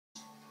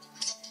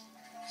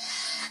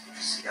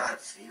just got a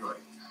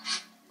feeling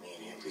me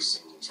and him be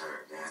seeing each other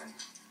again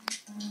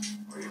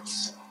real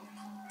soon.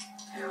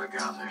 Hey, look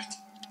out there.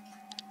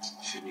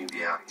 Shouldn't you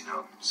be out,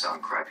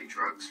 selling crappy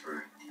drugs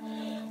for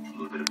a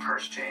little bit of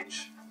purse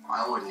change?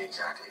 I wouldn't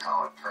exactly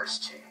call it purse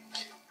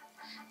change.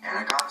 And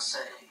I gotta say,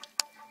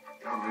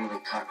 you're really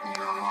cutting me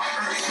off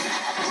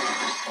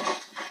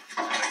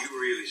early. You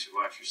really should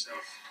watch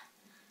yourself.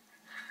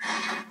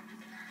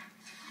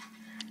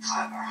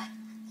 Clever.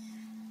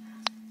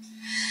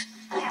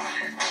 I'm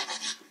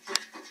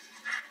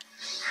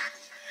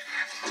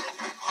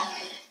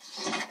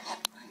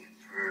getting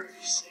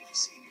pretty sick of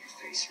seeing your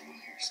face around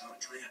here, so I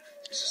tell you,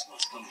 this is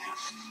what's gonna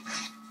happen.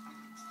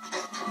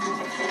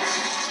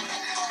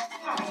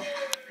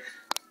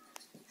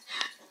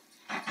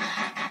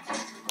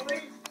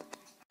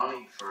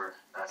 Money for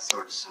that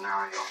sort of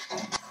scenario.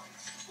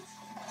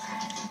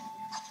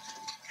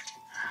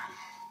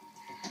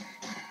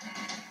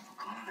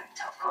 Come on,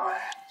 tough guy.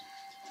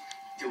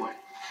 Do it.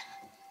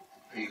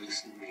 Hey,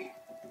 listen to me.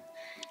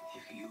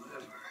 If you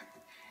ever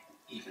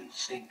even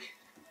think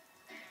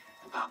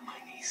about my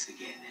niece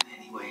again in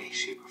any way,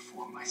 shape, or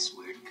form, I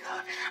swear to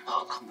God,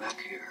 I'll come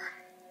back here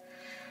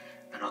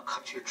and I'll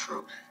cut your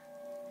throat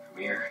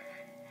from ear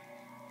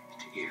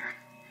to ear.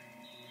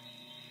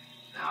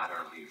 Now, I don't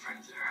know who your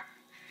friends are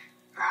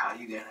or how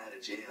you got out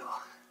of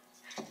jail,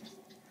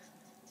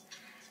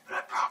 but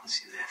I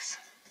promise you this.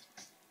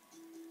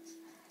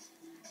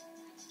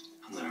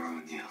 I'm gonna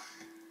ruin you.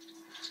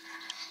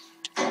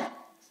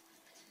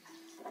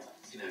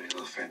 You know your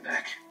little friend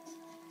back.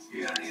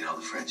 You're gonna need all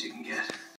the friends you can get.